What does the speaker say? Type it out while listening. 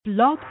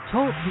Blog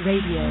Talk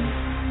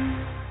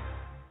Radio.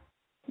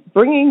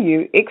 Bringing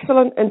you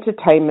excellent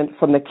entertainment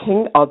from the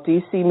King of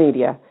DC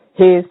Media.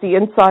 Here's the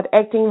Inside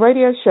Acting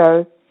Radio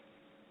Show.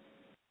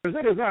 It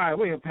is I,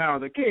 William Powell,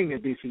 the King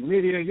of DC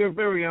Media, your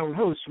very own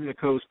host from the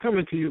coast,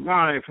 coming to you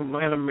live from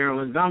Atlanta,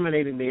 Maryland,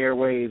 dominating the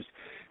airwaves.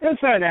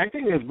 Inside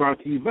Acting is brought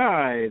to you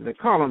by the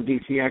column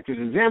DC Actors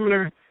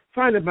Examiner.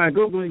 Find it by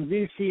Googling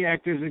DC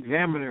Actors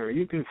Examiner.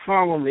 You can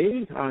follow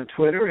me on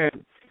Twitter at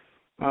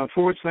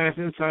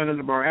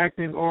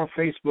 /inside_acting or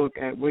Facebook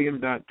at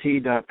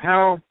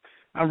william.t.powell.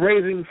 I'm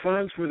raising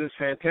funds for this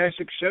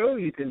fantastic show.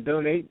 You can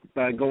donate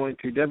by going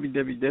to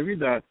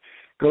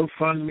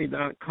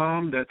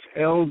www.gofundme.com. That's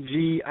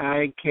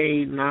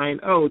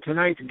LGIK90.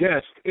 Tonight's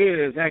guest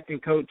is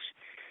acting coach,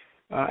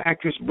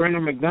 actress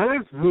Brenna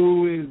McDonough,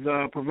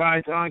 who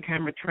provides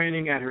on-camera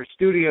training at her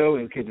studio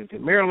in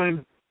Kensington,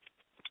 Maryland.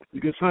 You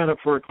can sign up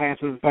for her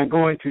classes by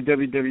going to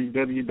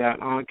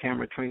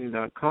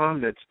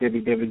www.oncameratraining.com. That's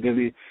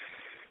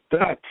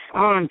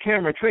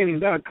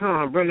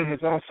www.oncameratraining.com. Brenna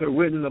has also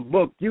written a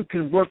book, You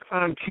Can Work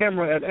on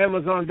Camera, at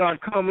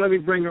Amazon.com. Let me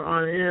bring her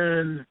on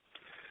in.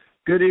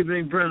 Good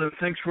evening, Brenna.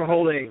 Thanks for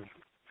holding.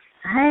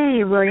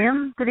 Hey,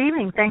 William. Good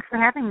evening. Thanks for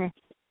having me.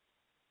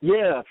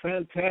 Yeah,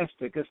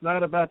 fantastic. It's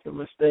not about the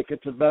mistake.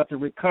 It's about the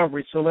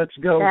recovery. So let's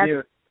go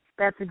here.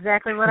 That's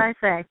exactly what I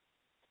say.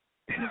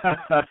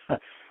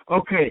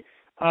 Okay,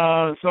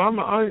 so I'm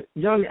a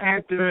young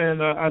actor,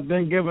 and I've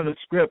been given a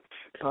script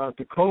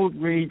to cold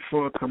read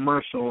for a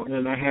commercial,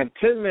 and I had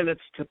 10 minutes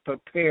to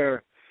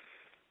prepare,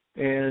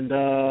 and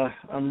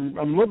I'm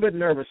a little bit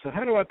nervous. So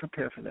how do I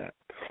prepare for that?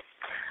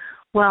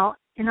 Well,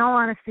 in all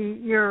honesty,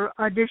 your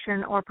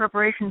audition or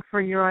preparation for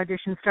your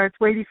audition starts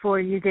way before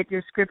you get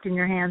your script in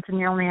your hands, and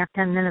you only have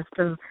 10 minutes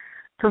to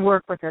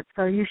work with it.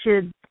 So you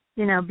should,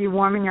 be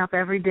warming up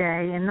every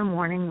day in the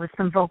morning with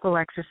some vocal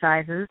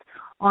exercises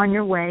on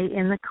your way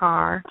in the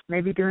car,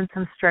 maybe doing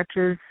some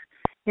stretches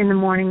in the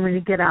morning when you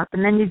get up.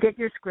 And then you get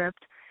your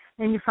script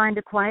and you find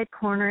a quiet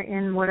corner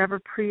in whatever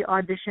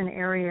pre-audition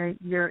area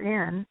you're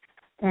in,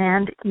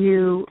 and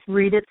you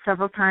read it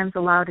several times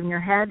aloud in your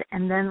head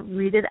and then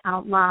read it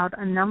out loud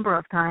a number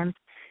of times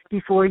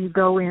before you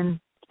go in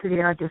to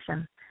the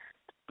audition.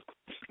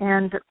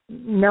 And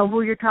know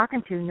who you're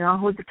talking to, know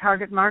who the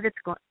target market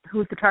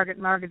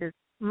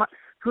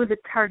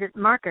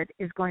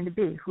is going to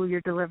be, who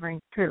you're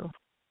delivering to.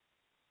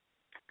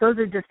 Those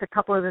are just a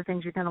couple of the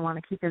things you're going to want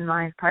to keep in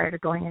mind prior to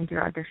going into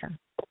your audition.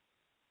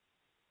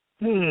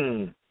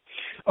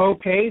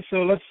 Okay, so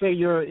let's say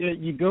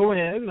you go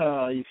in,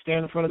 you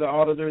stand in front of the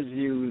auditors,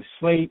 you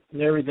slate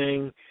and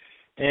everything,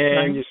 and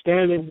right. You're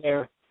standing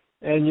there,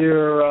 and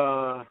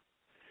you're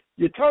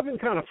talking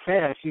kind of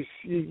fast.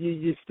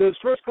 You those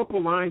first couple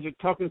of lines, you're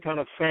talking kind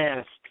of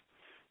fast.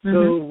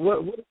 So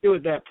what do you do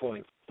at that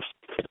point?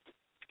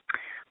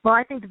 Well,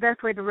 I think the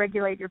best way to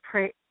regulate your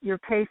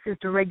pace is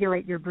to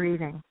regulate your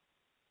breathing.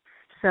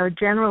 So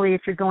generally,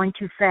 if you're going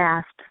too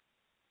fast,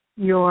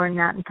 you're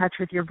not in touch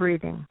with your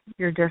breathing.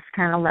 You're just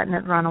kind of letting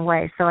it run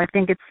away. So I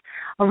think it's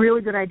a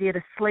really good idea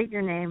to slate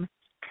your name,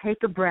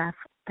 take a breath,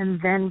 and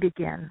then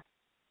begin.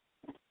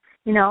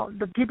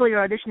 The people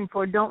you're auditioning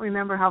for don't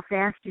remember how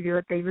fast you do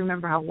it. They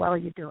remember how well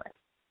you do it.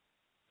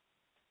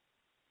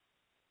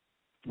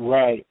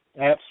 Right.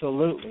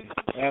 Absolutely.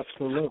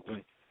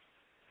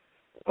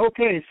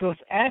 Okay, so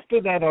it's after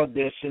that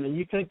audition, and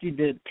you think you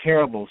did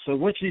terrible. So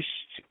what should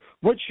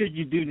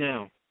you do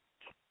now?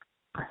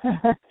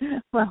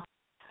 Well,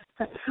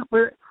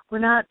 we're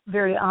not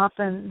very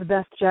often the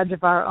best judge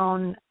of our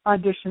own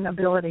audition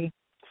ability.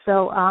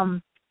 So I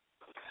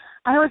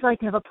always like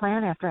to have a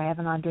plan after I have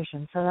an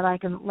audition so that I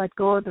can let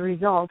go of the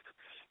results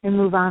and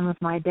move on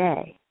with my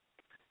day.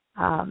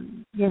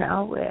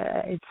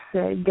 It's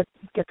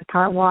get the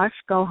car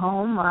washed, go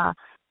home,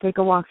 take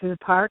a walk through the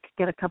park,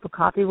 get a cup of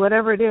coffee,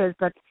 whatever it is,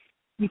 but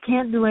you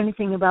can't do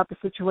anything about the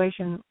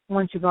situation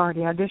once you've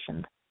already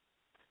auditioned.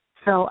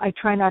 So I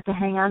try not to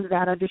hang on to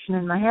that audition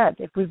in my head.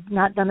 If we've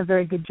not done a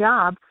very good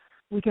job,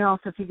 we can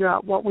also figure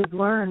out what we've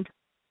learned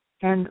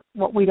and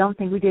what we don't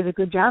think we did a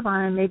good job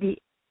on, and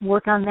maybe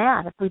work on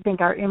that. If we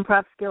think our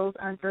improv skills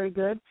aren't very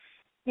good,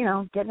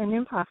 get in an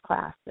improv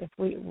class. If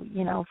we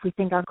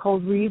think our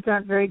cold reads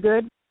aren't very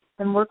good,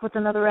 then work with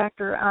another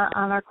actor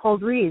on our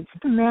cold reads.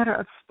 It's a matter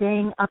of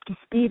staying up to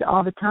speed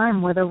all the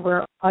time, whether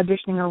we're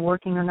auditioning or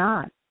working or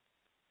not.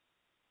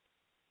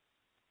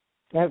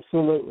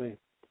 Absolutely.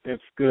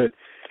 That's good.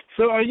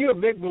 So are you a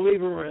big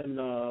believer in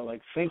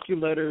thank you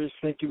letters,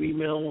 thank you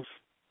emails?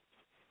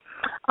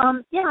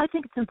 Yeah, I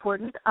think it's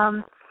important.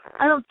 I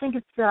don't think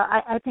it's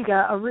I think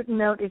a written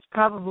note is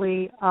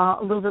probably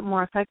a little bit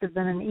more effective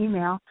than an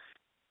email.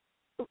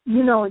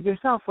 You know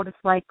yourself what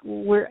it's like.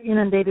 We're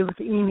inundated with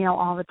email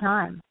all the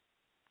time.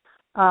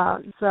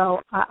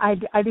 So I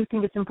do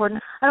think it's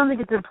important. I don't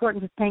think it's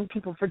important to thank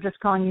people for just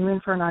calling you in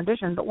for an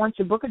audition, but once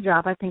you book a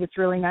job, I think it's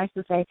really nice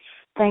to say,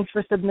 thanks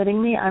for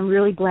submitting me. I'm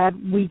really glad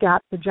we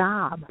got the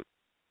job.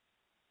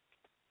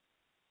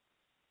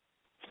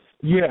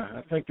 Yeah,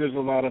 I think there's a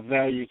lot of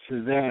value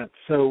to that.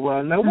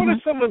 So now what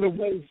are some of the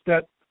ways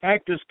that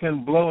actors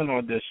can blow an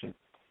audition?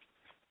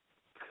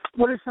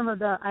 What are some of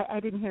the? I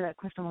didn't hear that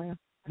question, William.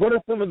 What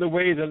are some of the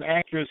ways an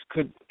actress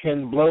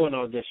can blow an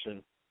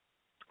audition?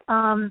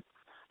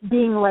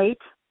 Being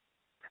late,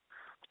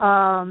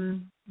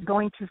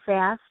 going too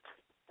fast,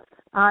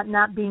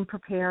 not being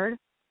prepared,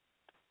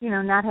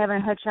 not having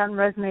a headshot and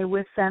resume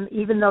with them,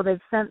 even though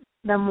they've sent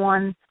them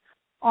one,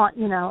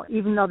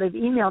 even though they've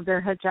emailed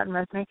their headshot and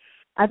resume.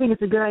 I think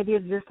it's a good idea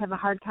to just have a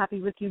hard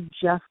copy with you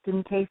just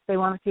in case they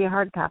want to see a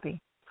hard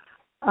copy.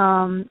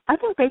 I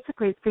think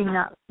basically it's being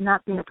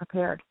not being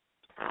prepared,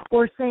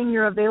 or saying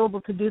you're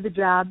available to do the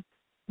job,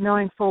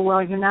 knowing full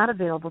well you're not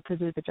available to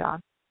do the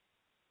job.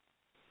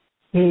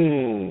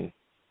 Okay.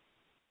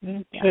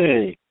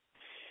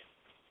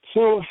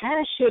 So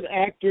how should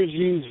actors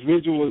use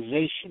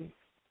visualization?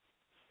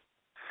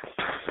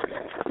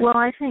 Well,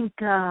 I think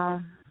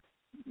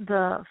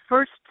the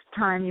first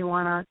time you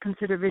want to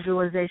consider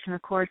visualization,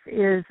 of course,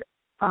 is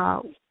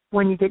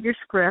when you get your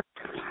script.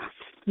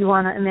 You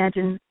want to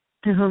imagine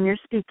to whom you're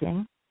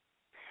speaking,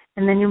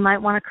 and then you might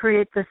want to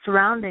create the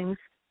surroundings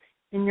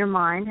in your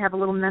mind, have a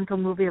little mental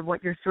movie of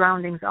what your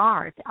surroundings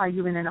are. Are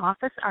you in an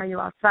office? Are you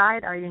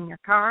outside? Are you in your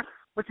car?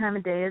 What time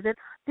of day is it?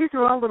 These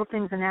are all little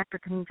things an actor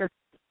can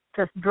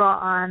just draw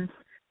on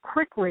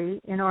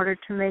quickly in order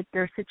to make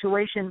their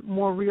situation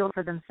more real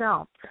for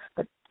themselves.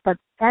 But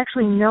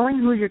actually knowing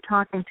who you're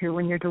talking to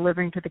when you're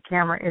delivering to the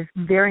camera is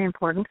very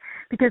important,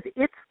 because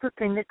it's the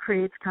thing that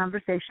creates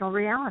conversational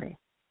reality.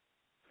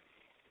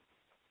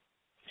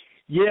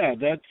 Yeah,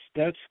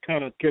 that's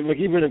kind of like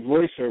even in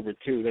voiceover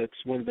too. That's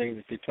one thing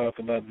that they talk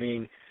about,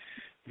 being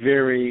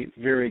very,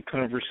 very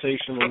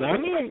conversational. Now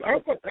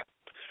I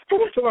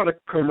watch a lot of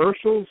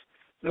commercials.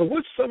 Now,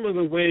 what's some of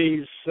the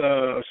ways,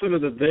 some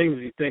of the things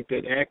you think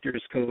that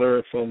actors can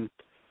learn from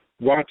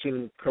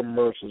watching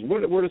commercials?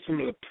 What are some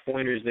of the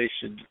pointers they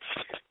should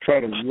try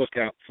to look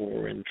out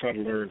for and try to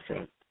learn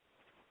from?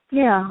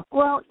 Yeah,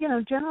 well,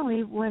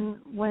 generally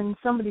when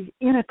somebody's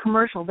in a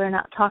commercial, they're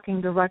not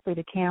talking directly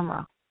to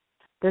camera.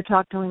 They're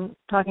talking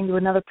to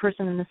another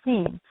person in the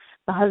scene.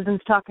 The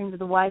husband's talking to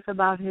the wife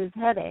about his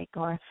headache,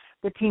 or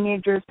the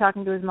teenager is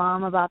talking to his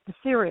mom about the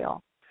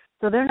cereal.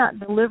 So they're not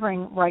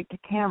delivering right to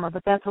camera,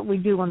 but that's what we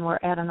do when we're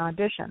at an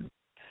audition.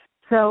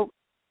 So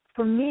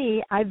for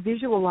me, I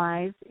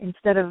visualize,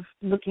 instead of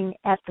looking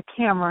at the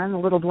camera and the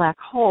little black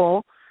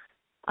hole,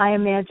 I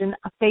imagine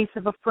a face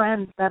of a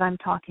friend that I'm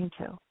talking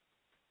to.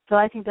 So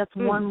I think that's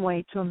one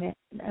way to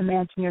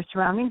imagine your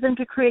surroundings and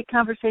to create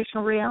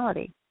conversational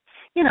reality.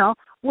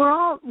 We're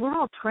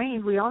all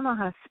trained. We all know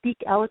how to speak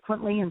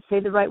eloquently and say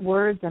the right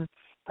words and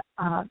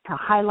to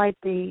highlight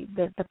the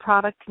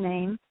product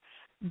name,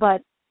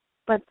 but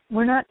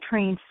we're not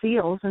trained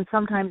seals, and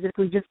sometimes if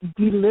we just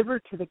deliver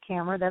to the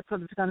camera, that's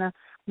what it's going to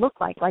look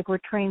like we're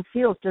trained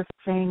seals just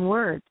saying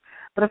words.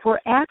 But if we're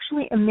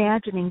actually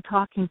imagining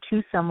talking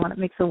to someone, it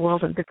makes a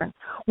world of difference.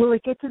 Will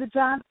it get to the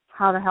job?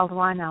 How the hell do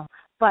I know?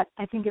 But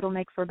I think it'll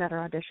make for a better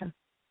audition.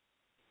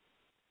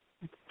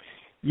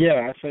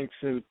 Yeah, I think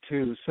so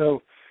too.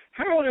 So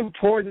how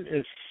important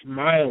is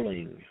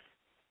smiling?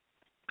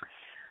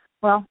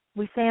 Well,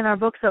 we say in our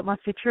book, so it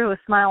must be true, a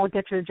smile will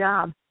get you a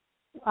job.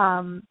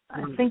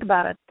 Think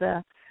about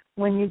it.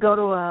 When you go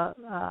to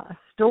a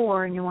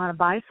store and you want to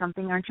buy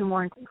something, aren't you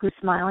more who's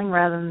smiling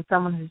rather than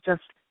someone who's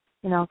just,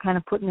 kind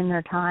of putting in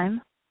their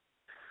time?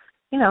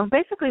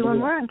 Basically when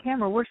we're on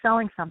camera, we're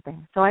selling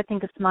something. So I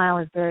think a smile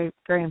is very,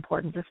 very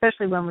important,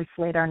 especially when we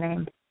slate our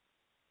name.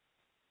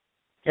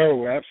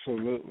 Oh,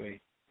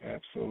 absolutely.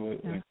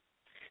 Absolutely. Yeah.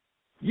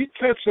 You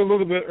touched a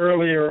little bit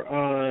earlier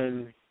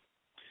on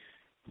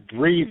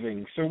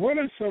breathing. So what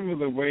are some of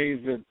the ways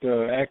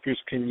that actors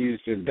can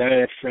use the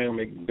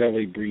diaphragmatic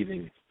belly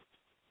breathing?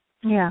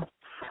 Yeah.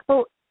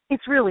 Well,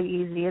 it's really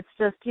easy. It's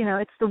just,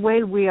 it's the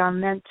way we are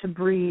meant to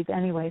breathe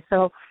anyway.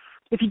 So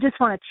if you just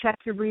want to check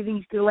your breathing,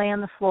 you can lay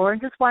on the floor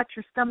and just watch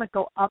your stomach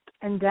go up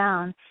and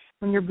down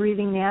when you're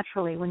breathing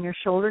naturally, when your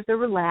shoulders are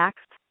relaxed,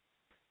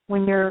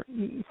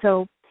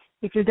 so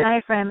if your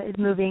diaphragm is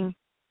moving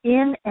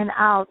in and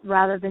out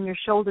rather than your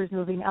shoulders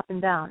moving up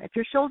and down. If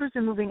your shoulders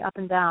are moving up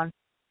and down,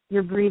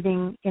 you're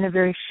breathing in a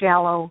very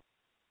shallow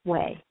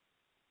way.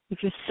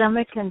 If your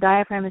stomach and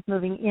diaphragm is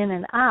moving in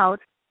and out,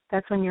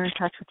 that's when you're in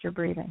touch with your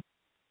breathing.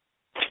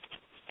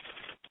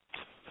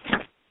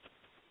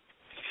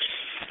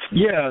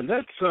 Yeah,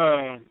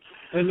 that's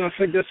and I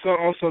think that's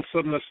also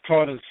something that's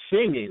taught in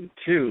singing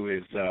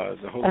too. Is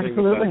the whole thing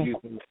about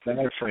using the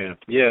diaphragm.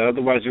 Yeah,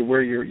 otherwise you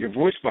wear your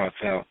voice box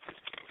out.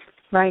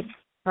 Right.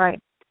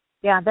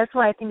 Yeah, that's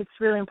why I think it's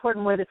really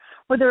important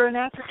whether an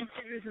actor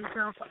considers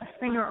himself a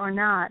singer or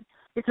not.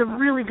 It's a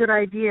really good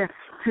idea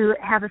to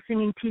have a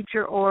singing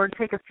teacher or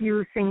take a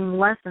few singing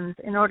lessons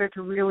in order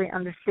to really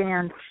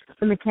understand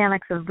the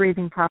mechanics of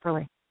breathing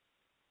properly.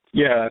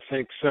 Yeah, I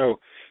think so.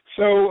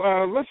 So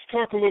let's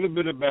talk a little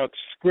bit about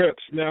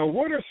scripts. Now,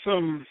 what are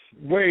some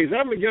ways?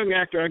 I'm a young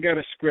actor. I got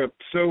a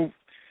script. So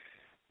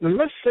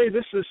let's say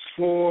this is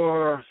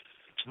for,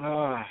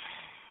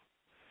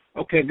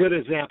 good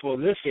example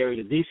in this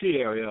area, the D.C.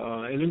 area,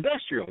 an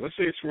industrial. Let's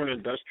say it's for an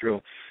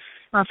industrial.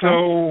 Okay.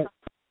 So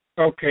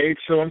Okay,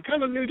 so I'm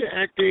kind of new to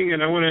acting,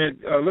 and I want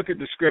to look at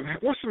the script.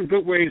 What's some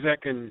good ways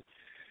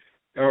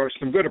or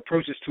some good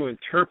approaches to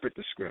interpret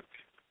the script?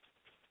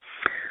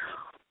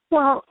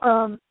 Well,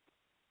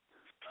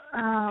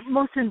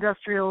 most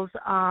industrials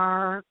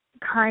are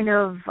kind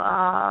of,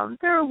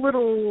 they're a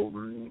little,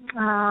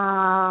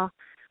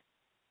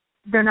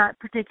 they're not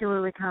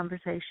particularly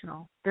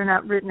conversational. They're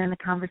not written in a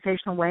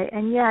conversational way,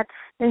 and yet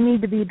they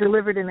need to be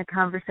delivered in a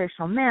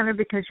conversational manner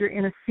because you're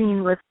in a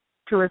scene with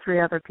 2 or 3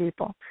 other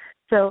people.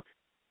 So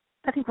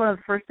I think one of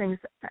the first things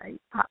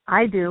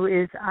I do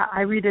is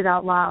I read it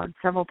out loud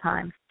several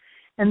times,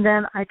 and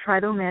then I try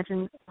to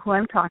imagine who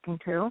I'm talking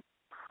to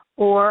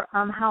or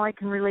how I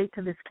can relate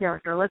to this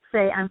character. Let's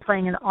say I'm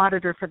playing an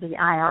auditor for the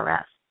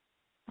IRS.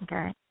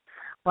 Okay.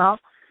 Well,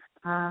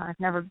 I've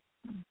never,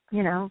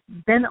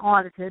 been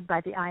audited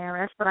by the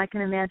IRS, but I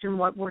can imagine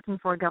what working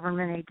for a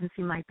government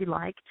agency might be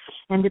like.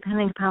 And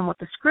depending upon what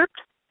the script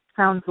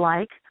sounds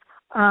like,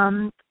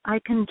 I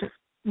can just,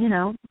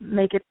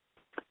 make it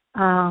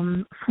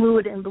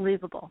fluid and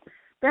believable.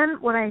 Then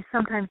what I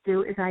sometimes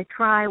do is I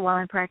try, while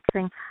I'm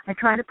practicing, I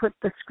try to put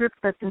the script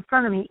that's in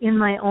front of me in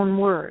my own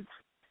words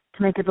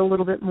to make it a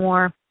little bit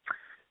more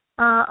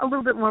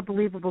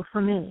believable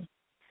for me.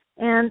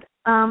 And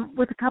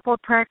with a couple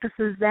of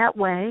practices that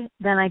way,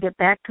 then I get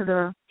back to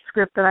the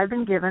script that I've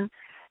been given,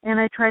 and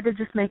I try to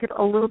just make it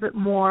a little bit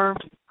more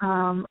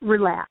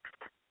relaxed.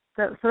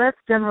 So that's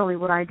generally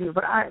what I do.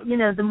 But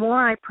the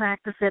more I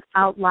practice it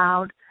out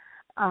loud,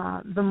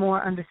 the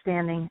more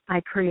understanding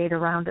I create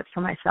around it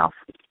for myself.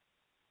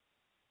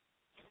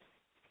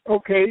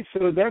 Okay,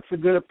 so that's a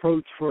good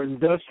approach for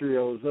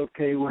industrials.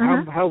 Okay,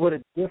 well, how would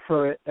it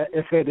differ,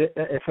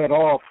 if at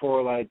all,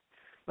 for, like,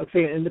 let's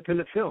say, an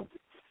independent film?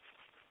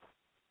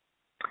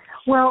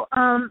 Well,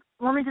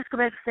 let me just go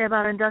back to say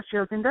about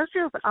industrials.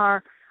 Industrials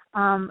are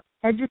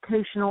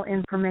educational,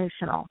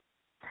 informational.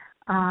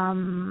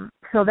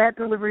 So that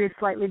delivery is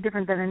slightly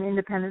different than an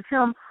independent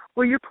film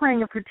where you're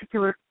playing a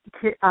particular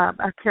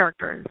a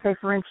character. Say,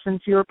 for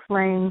instance, you're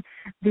playing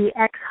the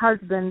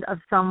ex-husband of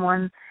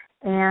someone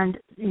and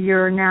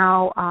you're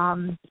now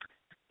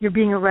you're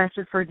being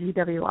arrested for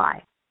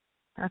DWI.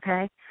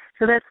 Okay?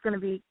 So that's going to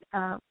be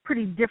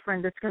pretty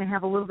different. It's going to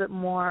have a little bit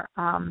more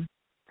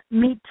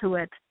meat to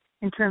it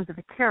in terms of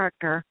a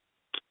character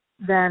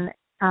than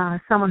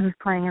someone who's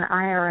playing an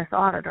IRS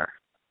auditor.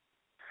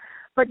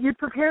 But you'd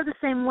prepare the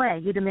same way.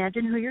 You'd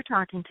imagine who you're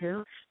talking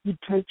to. You'd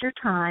take your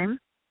time.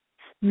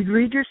 You'd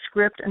read your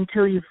script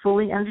until you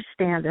fully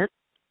understand it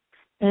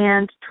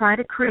and try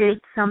to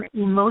create some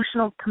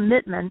emotional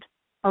commitment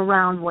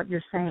around what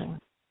you're saying.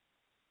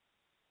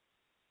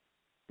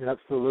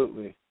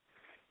 Absolutely.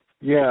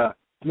 Yeah.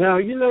 Now,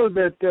 you know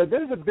that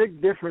there's a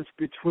big difference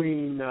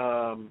between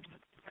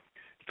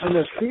in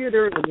the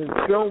theater and in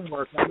film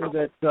work. I know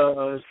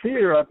that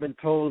theater, I've been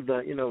told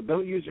that,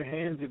 don't use your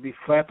hands, you'll be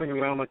flapping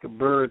around like a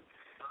bird.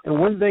 And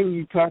one thing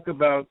you talk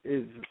about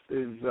is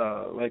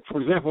like,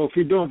 for example, if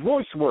you're doing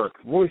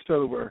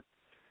voiceover,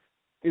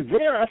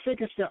 I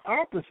think it's the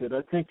opposite.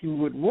 I think you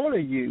would want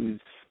to use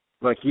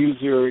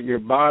your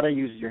body,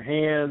 use your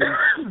hands.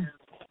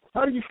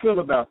 How do you feel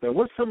about that?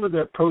 What's some of the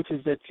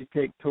approaches that you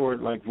take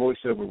toward, like,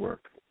 voiceover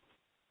work?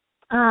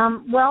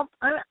 Well,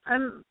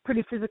 I'm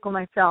pretty physical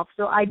myself,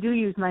 so I do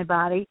use my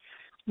body.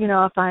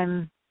 If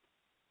I'm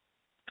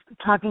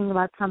talking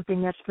about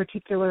something that's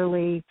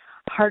particularly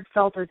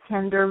heartfelt or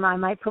tender, I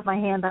might put my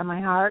hand on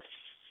my heart.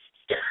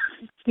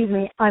 Excuse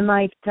me. I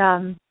might.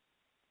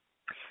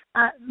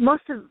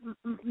 Most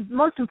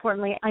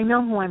importantly, I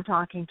know who I'm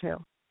talking to,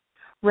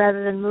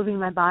 rather than moving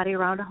my body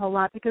around a whole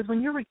lot. Because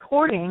when you're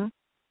recording,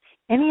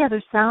 any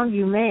other sound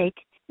you make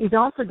is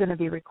also going to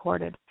be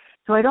recorded.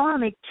 So I don't want to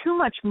make too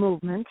much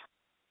movement,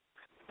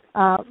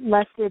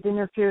 lest it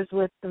interferes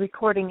with the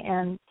recording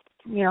and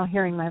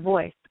hearing my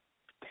voice.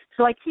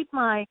 So I keep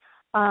my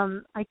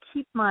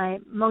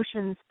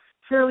motions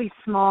fairly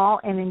small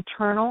and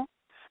internal,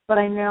 but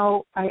I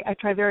know I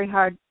try very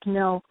hard to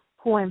know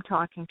who I'm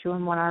talking to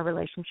and what our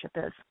relationship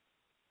is.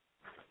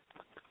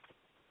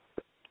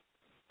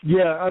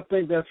 Yeah, I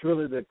think that's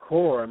really the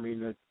core. I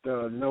mean,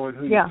 knowing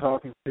who you're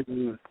talking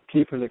to,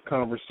 keeping it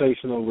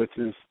conversational, which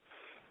is,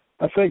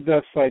 I think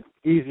that's like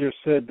easier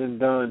said than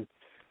done.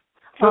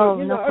 So,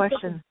 no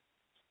question.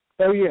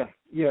 Yeah.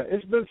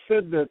 It's been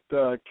said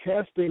that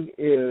casting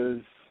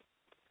is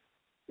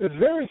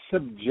very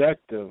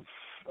subjective.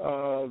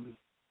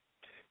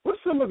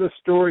 What's some of the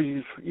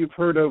stories you've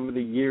heard over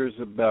the years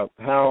about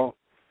how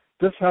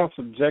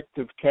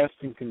subjective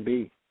casting can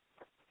be?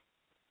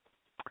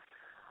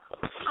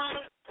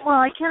 Well,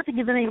 I can't think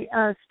of any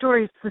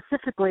stories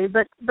specifically,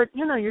 but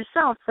you know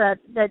yourself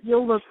that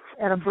you'll look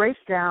at a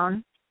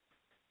breakdown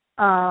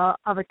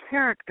of a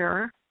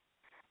character,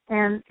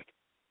 and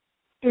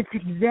it's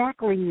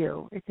exactly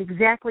you. It's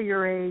exactly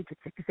your age.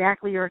 It's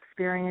exactly your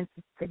experience.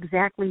 It's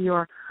exactly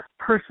your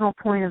personal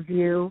point of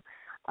view,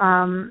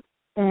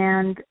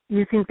 and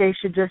you think they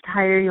should just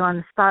hire you on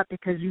the spot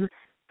because you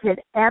hit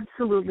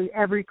absolutely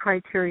every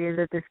criteria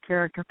that this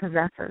character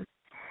possesses.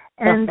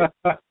 And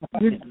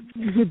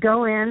you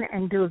go in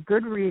and do a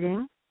good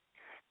reading,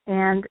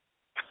 and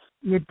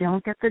you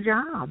don't get the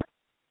job.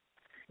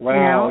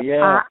 Wow,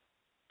 yeah.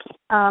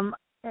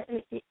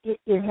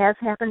 It has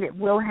happened. It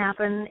will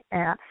happen.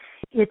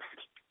 It's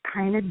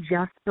kind of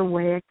just the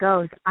way it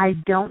goes. I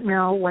don't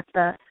know what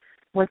the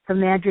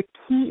magic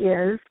key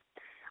is.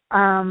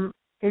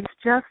 It's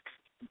just,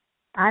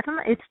 I don't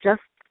know. It's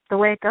just the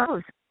way it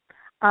goes.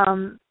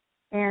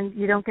 And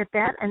you don't get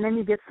that, and then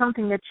you get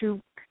something that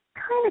you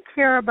kind of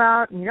care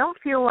about and you don't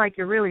feel like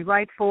you're really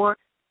right for,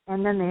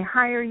 and then they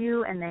hire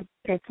you and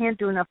they can't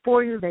do enough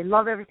for you. They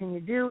love everything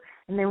you do,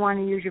 and they want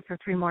to use you for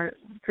three more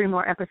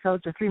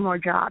episodes or 3 more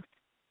jobs.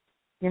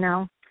 You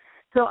know,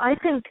 so I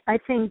think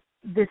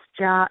this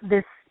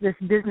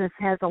business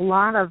has a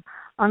lot of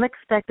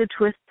unexpected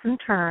twists and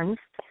turns,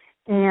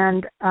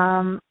 and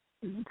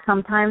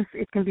sometimes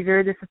it can be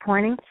very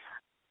disappointing.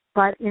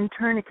 But in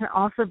turn, it can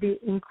also be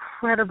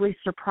incredibly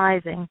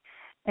surprising.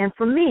 And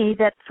for me,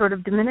 that sort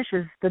of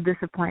diminishes the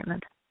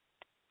disappointment.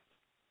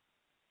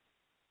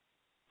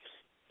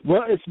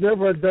 Well, it's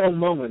never a dull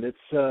moment.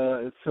 It's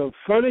a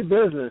funny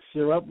business.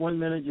 You're up one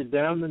minute, you're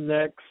down the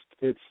next.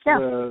 It's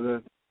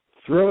the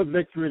thrill of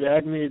victory, the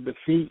agony of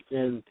defeat.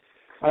 And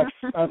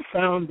I've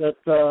found that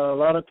a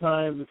lot of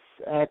times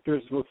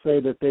actors will say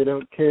that they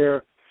don't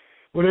care.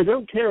 When they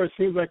don't care, it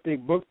seems like they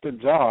booked a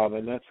job,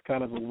 and that's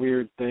kind of a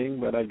weird thing,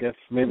 but I guess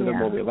maybe they're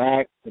more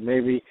relaxed, and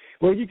maybe,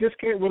 well, you just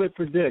can't really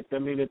predict. I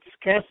mean,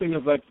 casting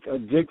is like a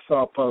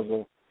jigsaw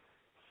puzzle,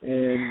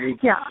 and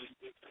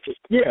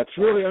it's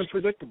really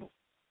unpredictable.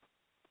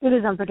 It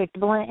is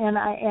unpredictable, and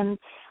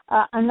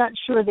I'm not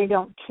sure they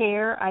don't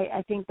care.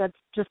 I think that's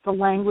just the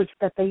language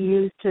that they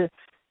use to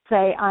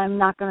say, I'm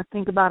not going to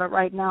think about it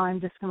right now,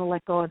 I'm just going to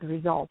let go of the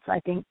results.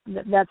 I think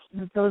those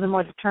are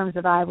more the terms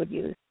that I would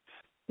use.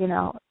 You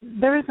know,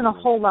 there isn't a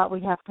whole lot we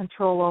have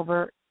control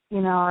over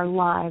in our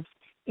lives,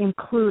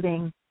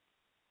 including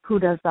who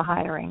does the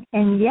hiring.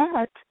 And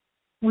yet,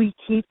 we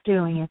keep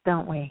doing it,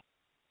 don't we?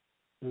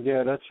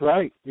 Yeah, that's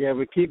right. Yeah,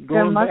 we keep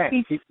going back.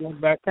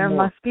 There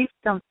must be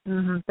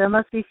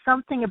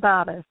something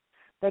about us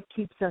that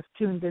keeps us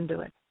tuned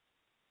into it.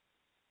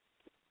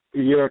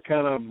 You're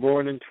kind of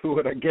born into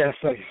it, I guess,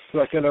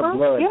 like in our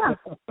blood.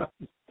 Yeah.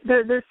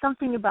 There's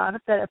something about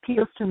it that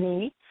appeals to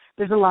me.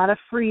 There's a lot of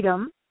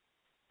freedom.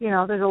 You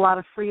know, there's a lot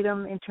of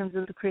freedom in terms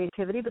of the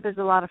creativity, but there's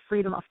a lot of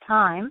freedom of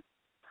time.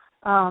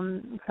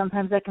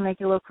 Sometimes that can make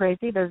you a little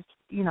crazy.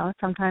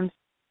 Sometimes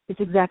it's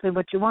exactly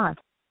what you want.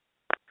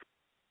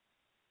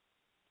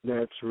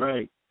 That's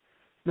right.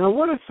 Now,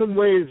 what are some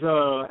ways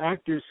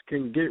actors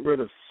can get rid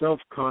of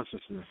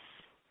self-consciousness?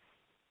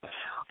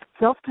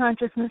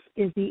 Self-consciousness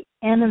is the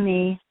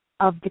enemy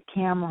of the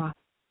camera.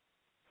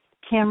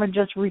 Camera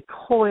just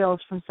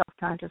recoils from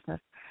self-consciousness.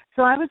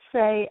 So I would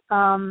say,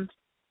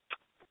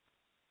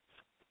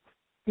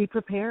 be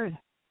prepared.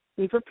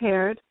 Be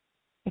prepared.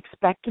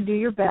 Expect to do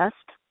your best.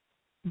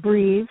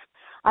 Breathe.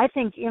 I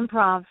think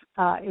improv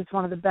is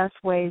one of the best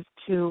ways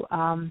to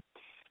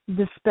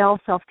dispel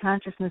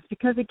self-consciousness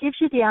because it gives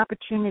you the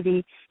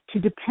opportunity to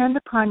depend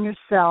upon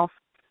yourself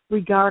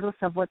regardless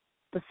of what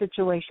the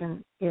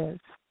situation is.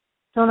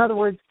 So in other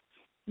words,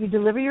 you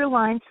deliver your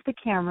lines to the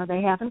camera.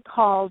 They haven't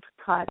called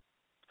cut.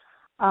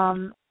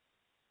 And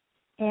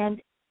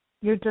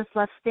you're just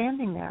left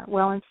standing there.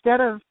 Well,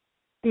 instead of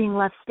being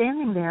left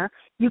standing there,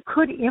 you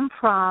could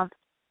improv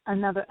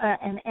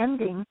an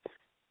ending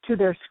to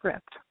their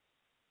script.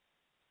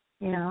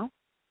 You know,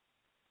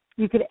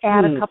 you could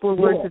add a couple of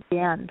words at the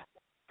end.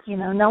 You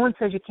know, no one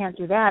says you can't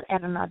do that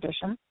at an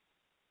audition.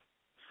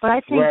 But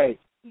I think,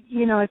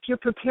 if you're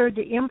prepared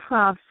to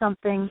improv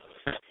something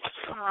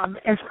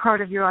as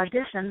part of your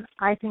audition,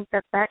 I think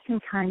that can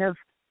kind of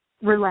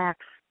relax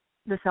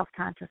the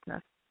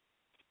self-consciousness.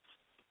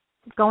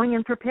 Going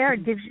in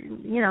prepared gives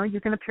you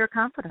can appear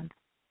confident.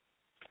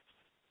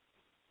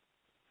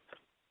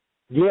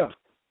 Yeah,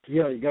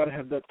 you got to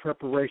have that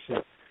preparation.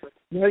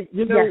 Now,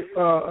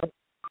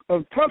 a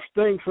tough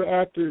thing for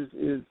actors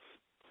is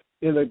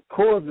in the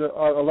core of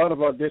a lot of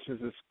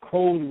auditions is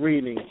cold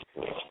reading.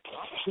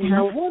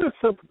 What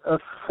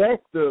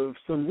are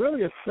some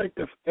really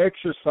effective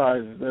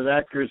exercises that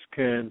actors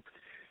can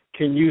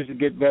use to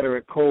get better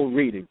at cold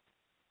reading?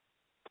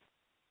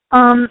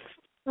 Well,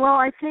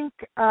 I think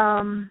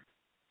an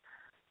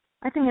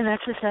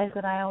exercise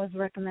that I always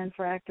recommend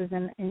for actors,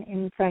 and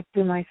in fact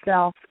do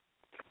myself,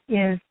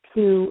 is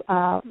to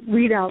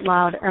read out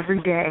loud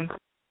every day.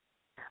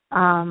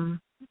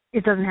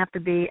 It doesn't have to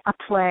be a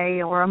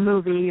play or a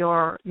movie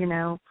or,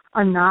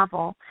 a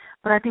novel,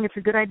 but I think it's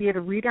a good idea to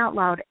read out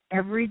loud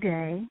every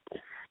day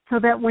so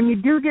that when you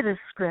do get a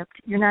script,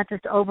 you're not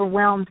just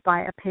overwhelmed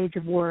by a page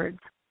of words.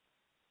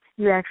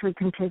 You actually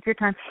can take your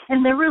time.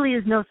 And there really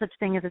is no such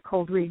thing as a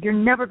cold read. You're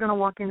never going to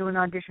walk into an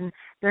audition.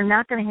 They're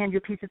not going to hand you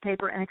a piece of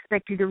paper and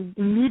expect you to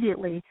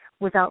immediately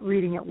without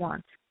reading it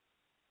once.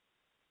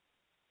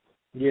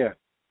 Yeah.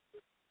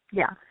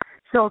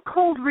 So a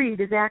cold read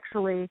is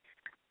actually,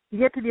 you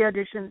get to the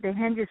audition, they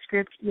hand you a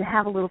script, you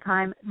have a little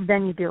time,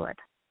 then you do it.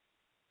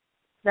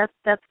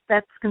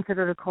 That's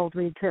considered a cold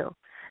read too.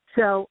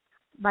 So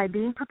by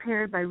being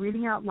prepared, by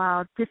reading out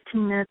loud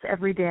 15 minutes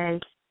every day,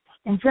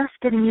 and just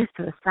getting used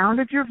to the sound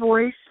of your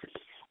voice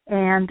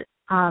and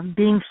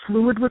being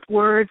fluid with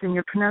words and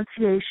your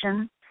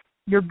pronunciation.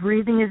 Your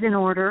breathing is in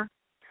order,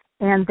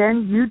 and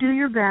then you do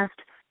your best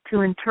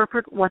to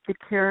interpret what the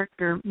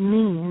character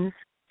means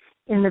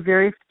in the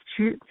very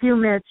few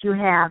minutes you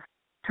have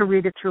to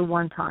read it through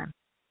one time.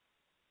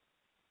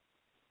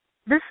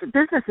 This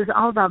business is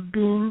all about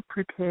being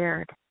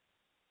prepared.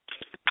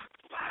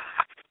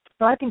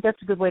 So I think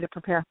that's a good way to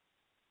prepare.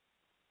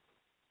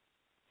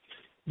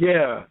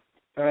 Yeah,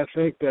 I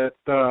think that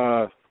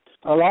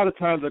a lot of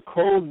times a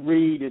cold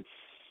read,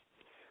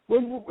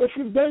 if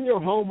you've done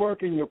your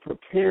homework and you're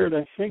prepared,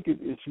 I think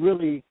it's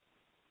really,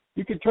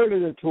 you can turn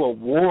it into a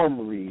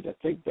warm read. I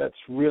think that's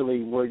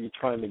really where you're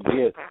trying to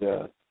get.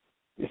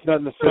 It's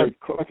not necessarily,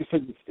 like I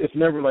said, it's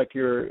never like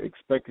you're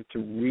expected to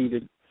read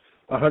it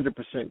 100%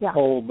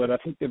 cold, but I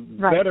think the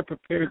better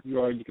prepared you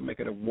are, you can make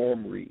it a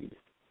warm read.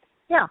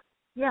 Yeah.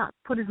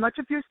 Put as much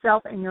of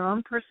yourself and your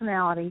own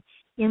personality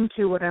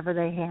into whatever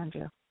they hand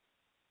you.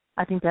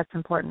 I think that's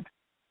important.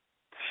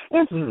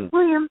 And,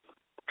 William,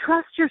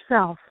 trust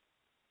yourself.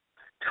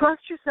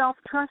 Trust yourself.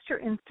 Trust your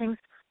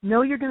instincts.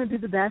 Know you're going to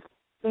do the best.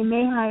 They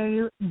may hire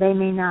you. They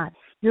may not.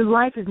 Your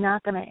life is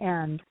not going to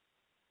end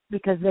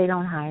because they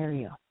don't hire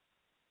you.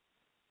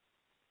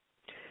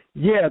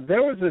 Yeah,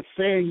 there was a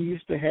saying you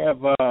used to have,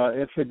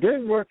 if it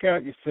didn't work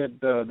out, you said,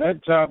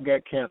 that job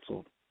got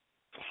canceled.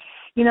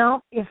 You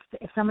know, if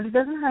somebody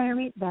doesn't hire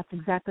me, that's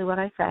exactly what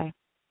I say.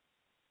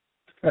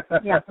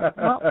 Yeah.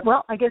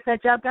 Well, I guess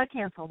that job got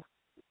canceled,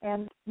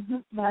 and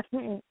that's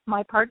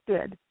my part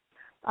did.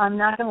 I'm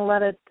not going to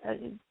let it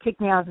kick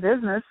me out of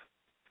business.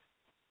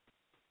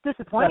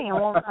 Disappointing.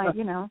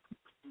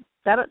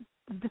 That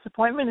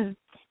disappointment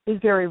is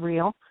very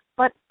real.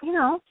 But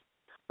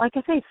like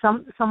I say,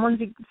 sometimes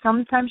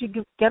you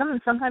get them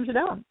and sometimes you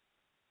don't.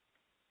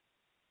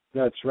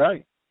 That's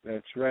right.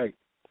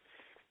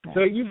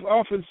 So you've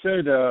often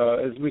said,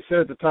 as we said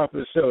at the top of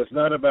the show, it's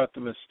not about the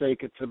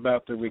mistake, it's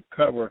about the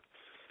recover.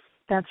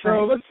 That's right.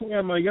 So let's say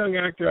I'm a young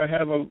actor, I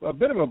have a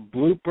bit of a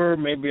blooper,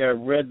 maybe I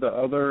read the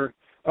other,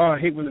 I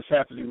hate when this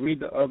happens, you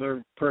read the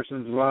other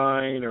person's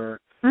line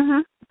or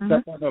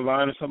step on the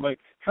line or something.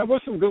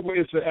 What's some good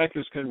ways that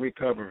actors can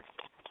recover?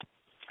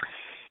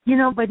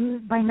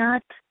 By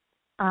not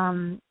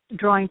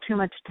drawing too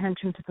much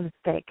attention to the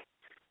mistake.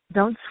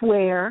 Don't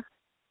swear.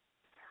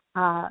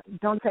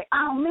 Don't say,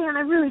 oh, man, I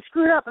really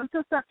screwed up. I'm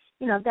so sorry.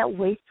 That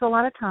wastes a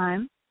lot of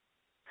time.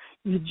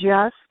 You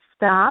just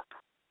stop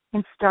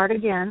and start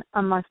again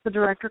unless the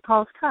director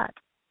calls cut.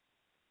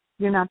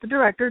 You're not the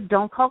director.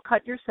 Don't call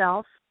cut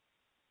yourself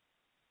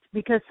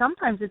because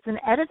sometimes it's an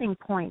editing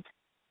point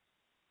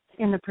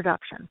in the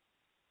production.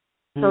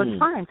 So it's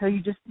fine. So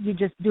you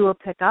just do a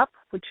pickup,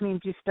 which means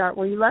you start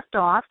where you left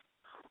off,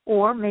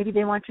 or maybe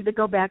they want you to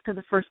go back to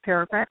the first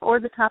paragraph or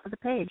the top of the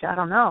page. I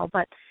don't know,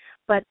 but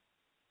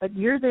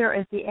you're there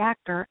as the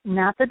actor,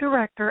 not the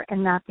director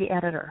and not the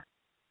editor.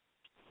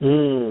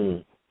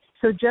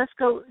 So just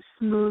go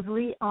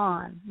smoothly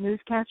on.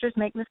 Newscasters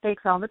make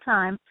mistakes all the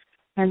time,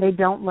 and they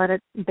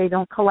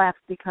don't collapse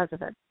because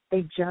of it.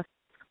 They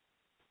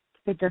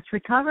just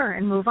recover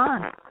and move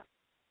on.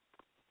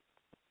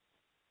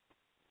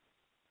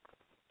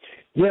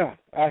 Yeah,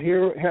 I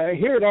hear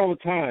it all the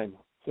time.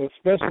 So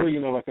especially,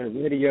 like on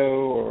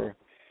radio or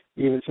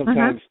even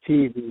sometimes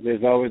TV,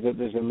 there's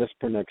a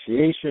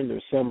mispronunciation.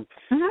 There's some,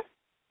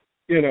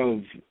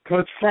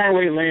 cause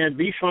faraway land,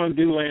 beef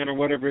fondue land, or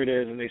whatever it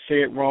is, and they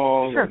say it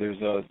wrong, or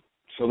there's a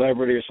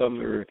celebrity or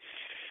something, or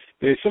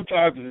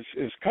sometimes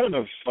it's kind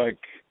of like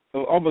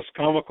almost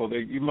comical.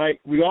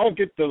 We all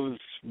get those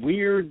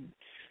weird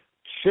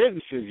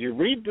sentences. You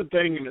read the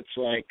thing and it's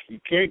like you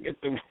can't get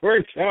the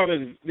words out,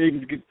 and they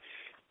get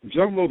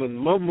jumbled and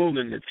mumbled,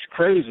 and it's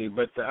crazy.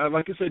 But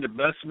like I say, the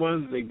best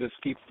ones they just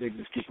keep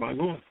on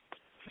going.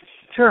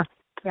 Sure,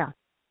 yeah.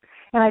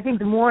 And I think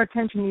the more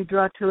attention you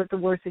draw to it, the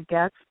worse it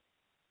gets.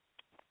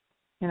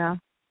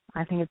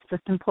 I think it's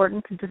just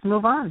important to just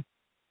move on.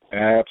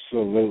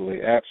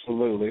 Absolutely.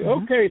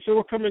 Okay, so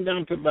we're coming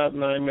down to about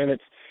 9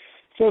 minutes.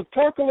 So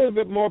talk a little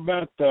bit more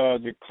about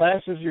the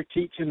classes you're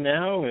teaching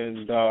now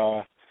and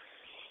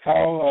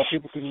how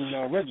people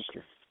can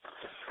register.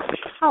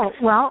 Oh,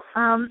 well,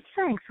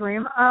 thanks,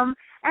 William.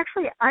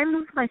 Actually, I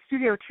moved my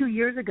studio 2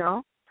 years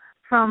ago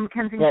from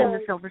Kensington to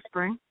Silver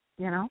Spring,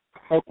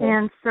 Okay.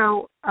 And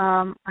so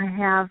I'm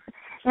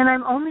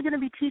only going to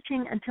be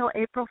teaching until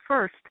April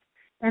 1st.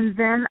 And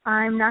then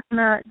I'm not going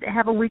to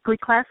have a weekly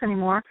class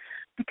anymore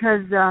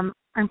because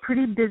I'm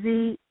pretty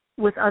busy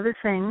with other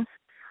things.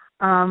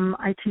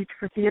 I teach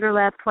for Theater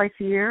Lab twice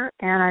a year,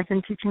 and I've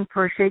been teaching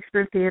for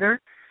Shakespeare Theater.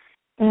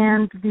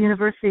 And the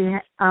University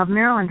of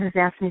Maryland has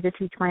asked me to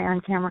teach my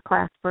on-camera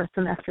class for a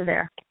semester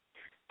there.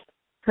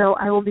 So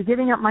I will be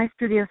giving up my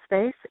studio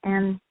space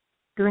and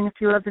doing a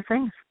few other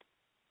things.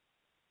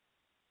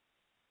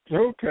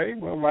 Okay.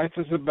 Well, life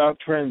is about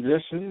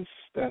transitions.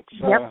 That's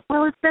Yep.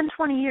 Well, it's been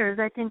 20 years.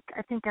 I think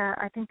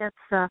that's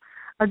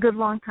a good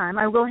long time.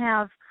 I will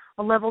have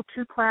a level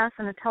 2 class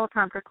and a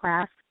teleprompter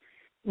class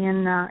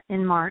in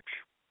March.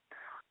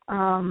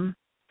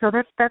 So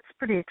that's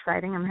pretty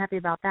exciting. I'm happy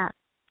about that.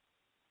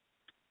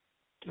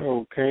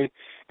 Okay.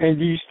 And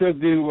do you still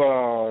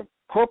do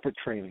corporate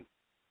training?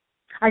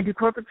 I do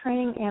corporate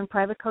training and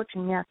private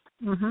coaching, yes.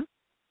 Mm-hmm.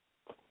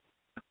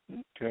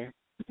 Okay.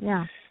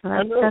 Yeah, so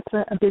that's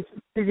a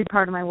busy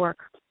part of my work.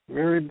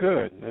 Very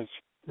good. That's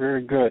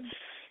very good.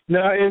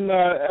 Now, in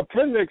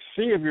Appendix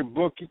C of your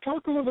book, you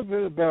talk a little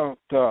bit about,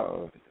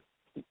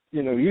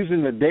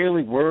 using the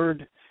daily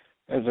word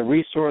as a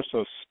resource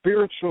of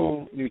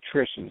spiritual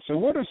nutrition. So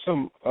what are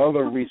some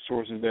other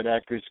resources that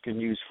actors can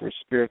use for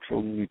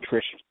spiritual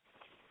nutrition?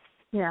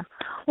 Yeah.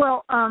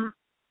 Well,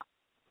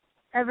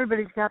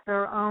 everybody's got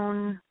their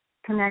own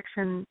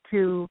connection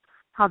to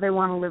how they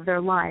want to live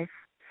their life.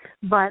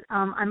 But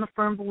I'm a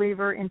firm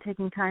believer in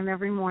taking time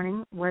every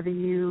morning, whether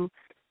you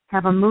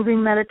have a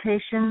moving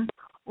meditation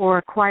or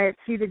a quiet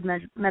seated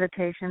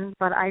meditation.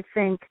 But I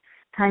think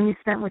time you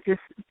spend with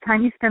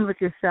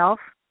yourself,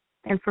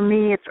 and for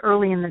me it's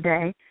early in the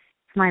day,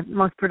 it's my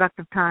most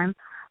productive time,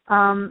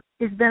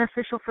 is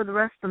beneficial for the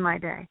rest of my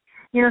day.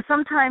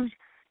 Sometimes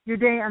your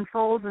day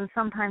unfolds and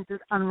sometimes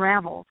it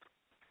unravels,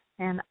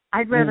 and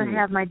I'd rather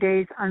have my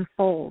days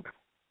unfold.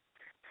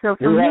 So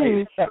for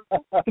me,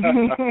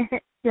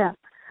 yeah.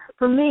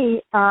 For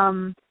me,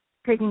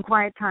 taking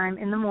quiet time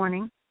in the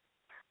morning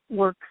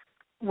works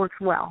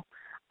well.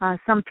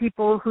 Some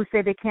people who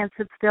say they can't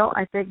sit still,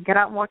 I say get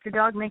out and walk your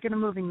dog, make it a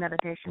moving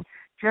meditation.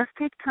 Just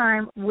take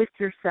time with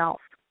yourself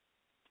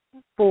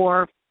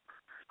for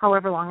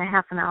however long, a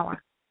half an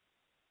hour.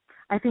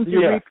 I think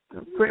you'll reap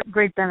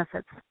great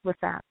benefits with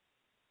that.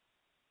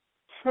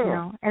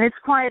 Sure. And it's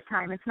quiet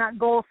time. It's not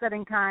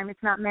goal-setting time.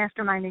 It's not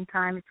masterminding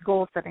time. It's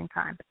goal-setting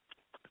time.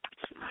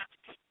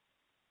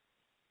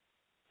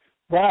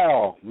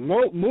 Wow,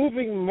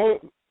 moving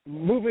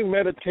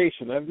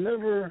meditation. I've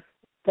never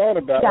thought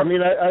about it. I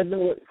mean, I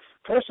know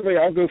personally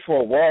I'll go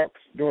for a walk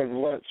during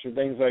lunch or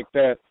things like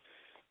that.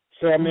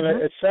 So, I mean,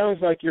 it sounds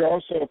like you're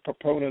also a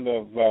proponent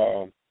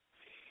of,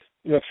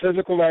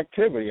 physical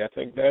activity. I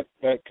think that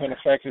kind of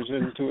factors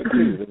into it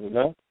too, does it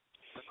not?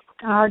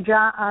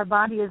 Our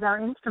body is our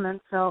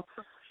instrument, so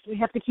we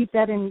have to keep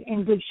that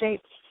in good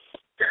shape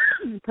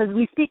because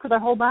we speak with our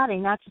whole body,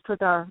 not just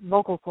with our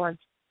vocal cords.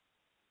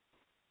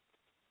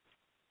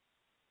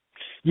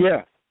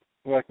 Yeah,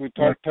 like we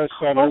touched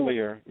on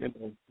earlier,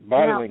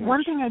 body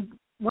language.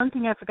 One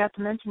thing I forgot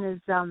to mention is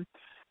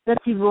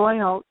Betsy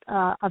Royall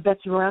of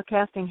Betsy Royall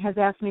Casting has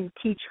asked me to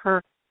teach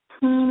her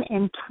teen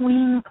and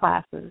tween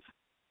classes.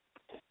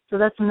 So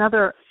that's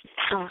another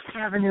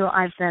avenue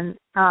I've been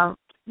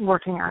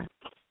working on.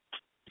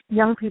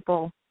 Young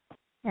people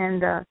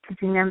and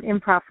teaching them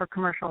improv for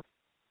commercials.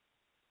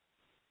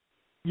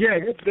 Yeah,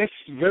 that's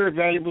a very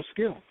valuable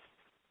skill.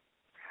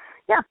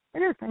 Yeah, it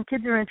is, and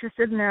kids are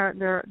interested and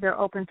they're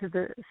open to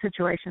the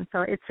situation,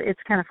 so it's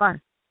kind of fun.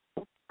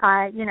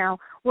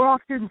 We're all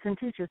students and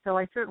teachers, so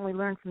I certainly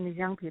learn from these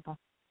young people.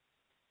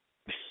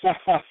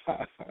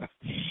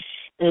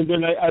 And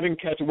then I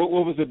didn't catch it. What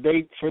was the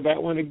date for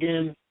that one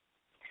again?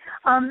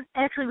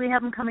 Actually, we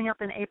have them coming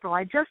up in April.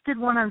 I just did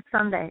one on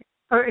Saturday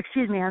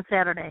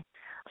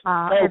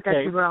at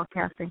Betsy Royall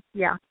Casting.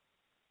 Yeah,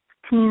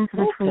 teens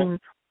and tweens.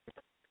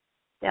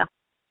 Yeah.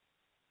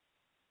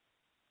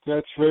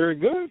 That's very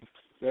good.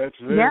 That's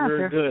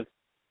very good.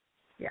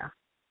 Yeah.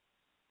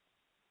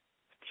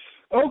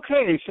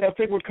 Okay, so I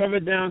think we're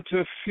coming down to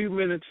a few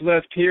minutes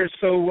left here.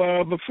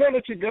 So before I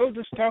let you go,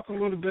 just talk a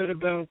little bit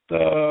about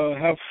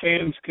how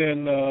fans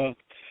can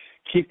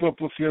keep up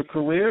with your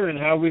career and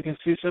how we can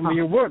see some of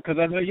your work, because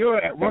I know you're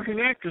a working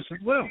actress as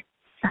well.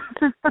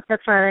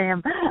 That's right, I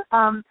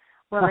am.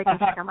 Well, they can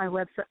check out my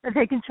website.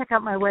 They can check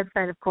out my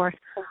website, of course.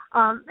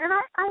 And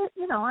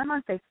I'm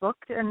on Facebook,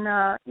 and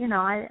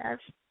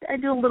I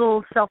do a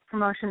little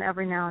self-promotion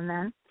every now and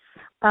then.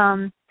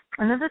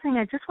 Another thing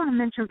I just want to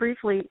mention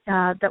briefly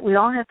that we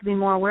all have to be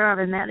more aware of,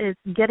 and that is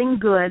getting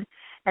good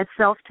at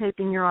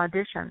self-taping your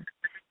audition,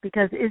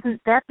 because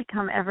isn't that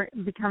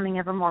becoming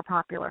ever more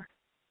popular?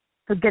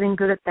 So getting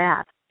good at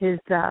that is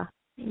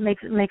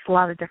makes a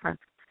lot of difference.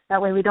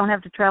 That way we don't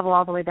have to travel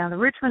all the way down to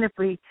Richmond if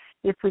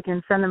we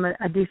can send them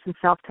a decent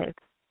self-tape.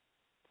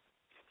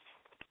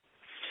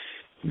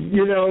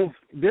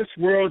 This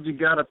world, you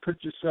got to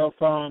put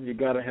yourself on. You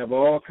got to have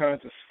all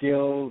kinds of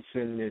skills,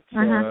 and it's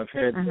I've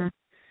had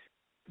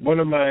one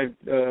of my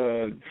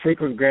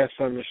frequent guests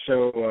on the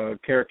show,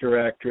 character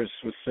actress,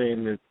 was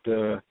saying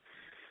that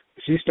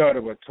she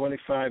started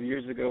 25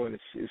 years ago, and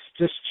it's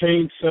just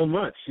changed so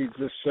much. She's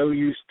just so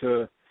used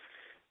to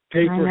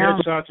paper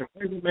headshots and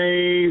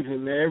resumes,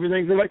 and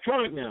everything's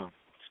electronic now.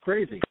 It's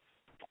crazy.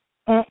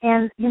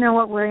 And you know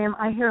what, William?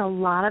 I hear a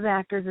lot of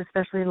actors,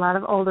 especially a lot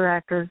of older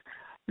actors,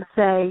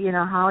 say,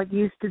 how it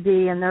used to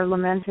be, and they're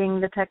lamenting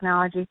the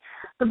technology.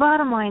 The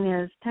bottom line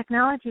is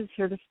technology is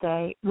here to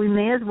stay. We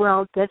may as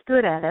well get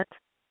good at it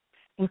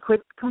and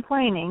quit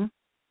complaining,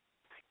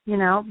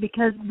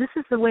 because this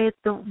is the way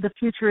the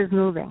future is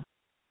moving.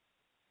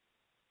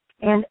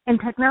 And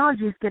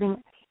technology is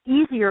getting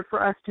easier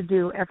for us to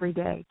do every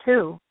day,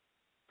 too,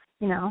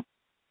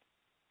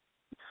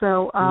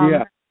 So,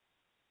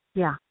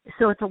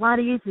 so it's a lot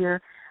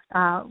easier.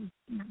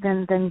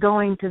 than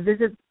going to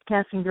visit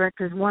casting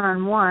directors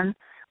one-on-one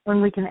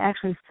when we can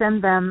actually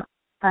send them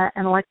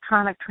an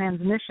electronic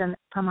transmission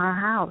from our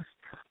house.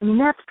 I mean,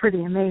 that's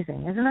pretty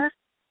amazing, isn't it?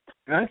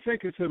 I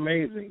think it's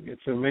amazing.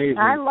 It's amazing.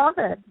 I love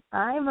it.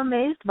 I'm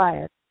amazed by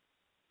it.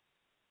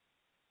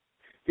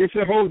 It's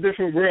a whole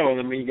different world.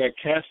 I mean, you got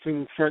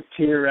Casting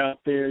Frontier out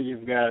there.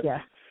 You've got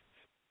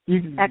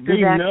Actors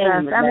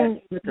Access. I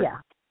mean, yeah.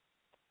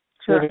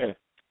 Sure.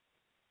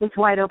 It's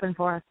wide open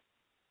for us.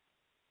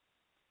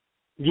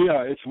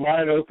 Yeah, it's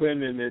wide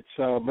open, and it's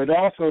but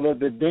also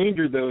the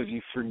danger though is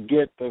you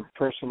forget the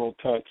personal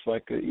touch,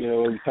 like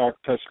we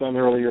touched on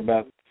earlier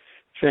about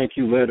thank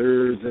you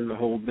letters and the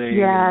whole thing.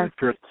 Yeah,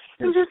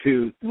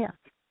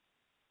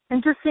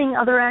 and just seeing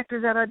other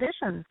actors at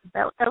auditions.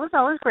 That was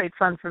always great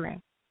fun for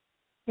me.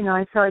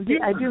 I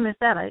do miss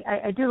that.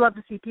 I do love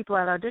to see people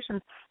at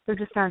auditions. There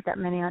just aren't that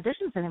many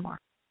auditions anymore.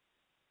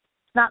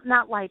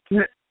 Not like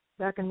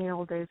back in the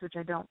old days, which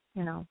I don't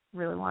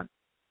really want.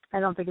 I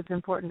don't think it's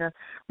important to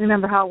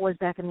remember how it was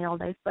back in the old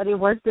days, but it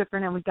was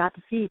different, and we got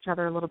to see each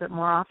other a little bit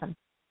more often.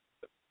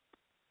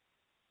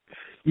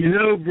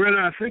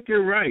 Brenna, I think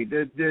you're right.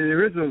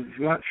 There is a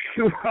lot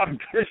fewer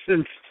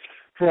auditions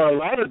for a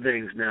lot of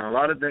things now. A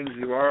lot of things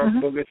you are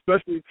booked,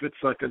 especially if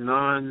it's like a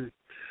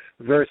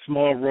very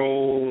small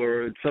role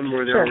or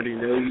somewhere they already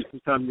know you.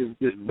 Sometimes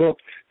you're just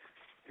booked,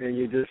 and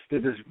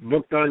they're just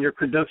booked on your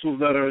credentials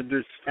that are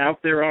just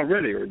out there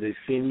already, or they've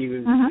seen you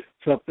in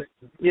something.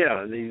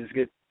 Yeah, and you just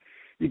get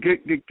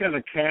kind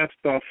of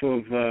cast off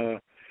of.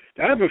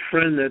 I have a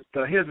friend that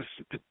he has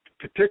a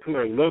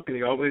particular look, and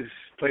he always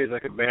plays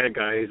like a bad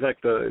guy. He's like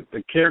the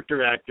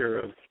character actor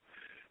of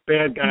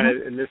bad guy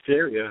in this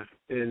area,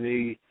 and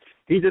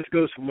he just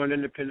goes from one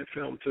independent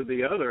film to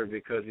the other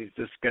because he's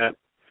just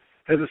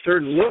has a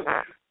certain look,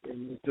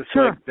 and it's just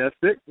like that's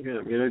it for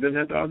him. He doesn't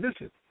have to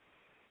audition.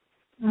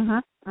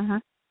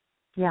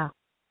 Yeah,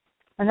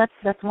 and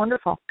that's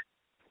wonderful.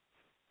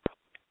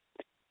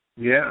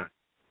 Yeah.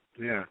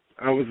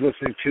 I was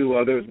listening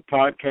to there was a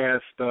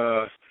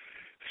podcast.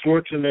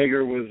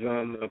 Schwarzenegger was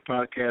on a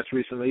podcast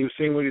recently. He was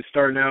saying when he was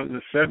starting out in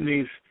the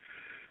 70s,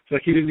 it's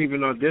like he didn't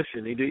even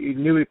audition. He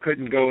knew he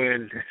couldn't go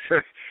in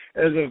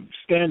as a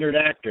standard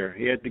actor.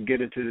 He had to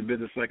get into the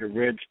business like a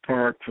Reg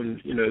Park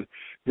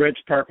Reg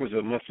Park was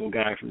a muscle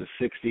guy from the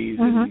 60s.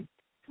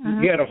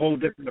 And he had a whole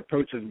different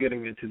approach of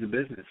getting into the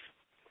business.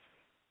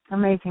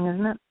 Amazing,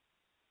 isn't it?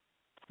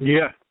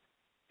 Yeah.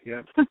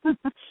 Yeah.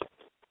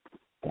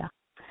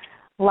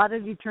 A lot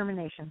of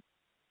determination.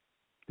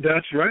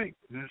 That's right.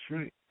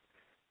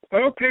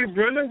 Okay,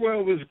 Brenna. Well,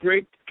 it was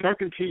great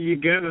talking to you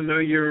again. I know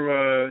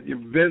you're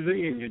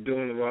busy and you're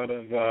doing a lot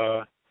of.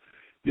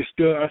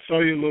 I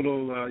saw your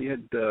little. You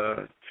had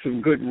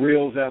some good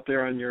reels out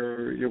there on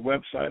your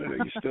website. I know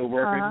you're still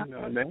working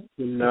on that.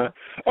 And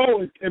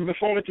and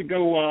before I let you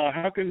go,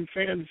 how can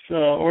fans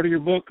order your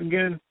book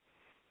again?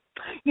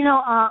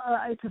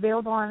 It's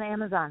available on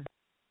Amazon,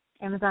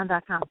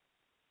 Amazon.com.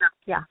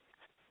 Yeah.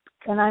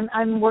 And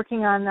I'm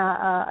working on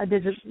a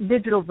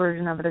digital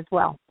version of it as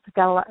well. I've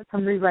got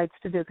some rewrites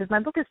to do because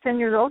my book is 10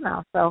 years old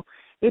now, so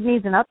it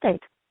needs an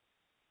update.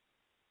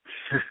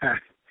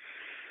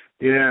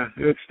 Yeah,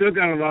 it's still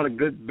got a lot of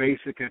good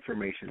basic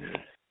information in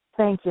it.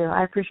 Thank you.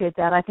 I appreciate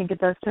that. I think it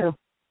does too.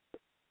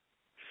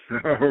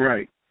 All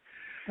right.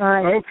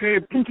 Okay.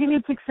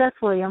 Continued success,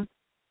 William.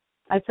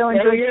 I so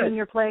enjoyed seeing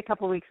your play a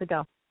couple weeks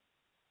ago.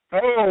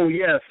 Oh,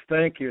 yes,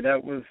 thank you.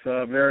 That was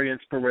very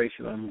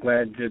inspirational. I'm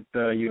glad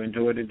that you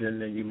enjoyed it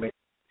and that you made it.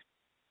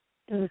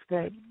 It was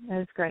great.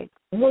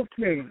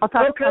 Okay. I'll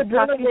talk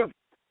to you.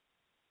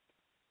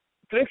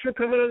 Thanks for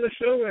coming on the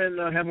show, and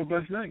have a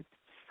blessed night.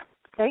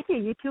 Thank you.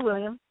 You too,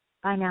 William.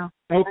 Bye now.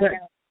 Okay.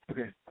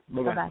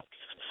 Bye-bye. Bye-bye.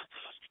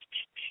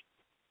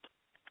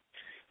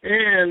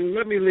 And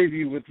let me leave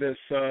you with this,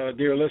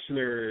 dear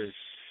listeners.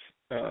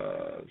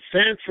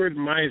 Sanford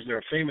Meisner,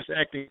 a famous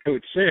acting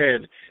coach,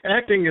 said,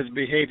 acting is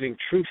behaving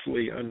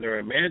truthfully under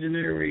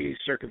imaginary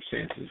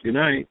circumstances. Good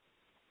night.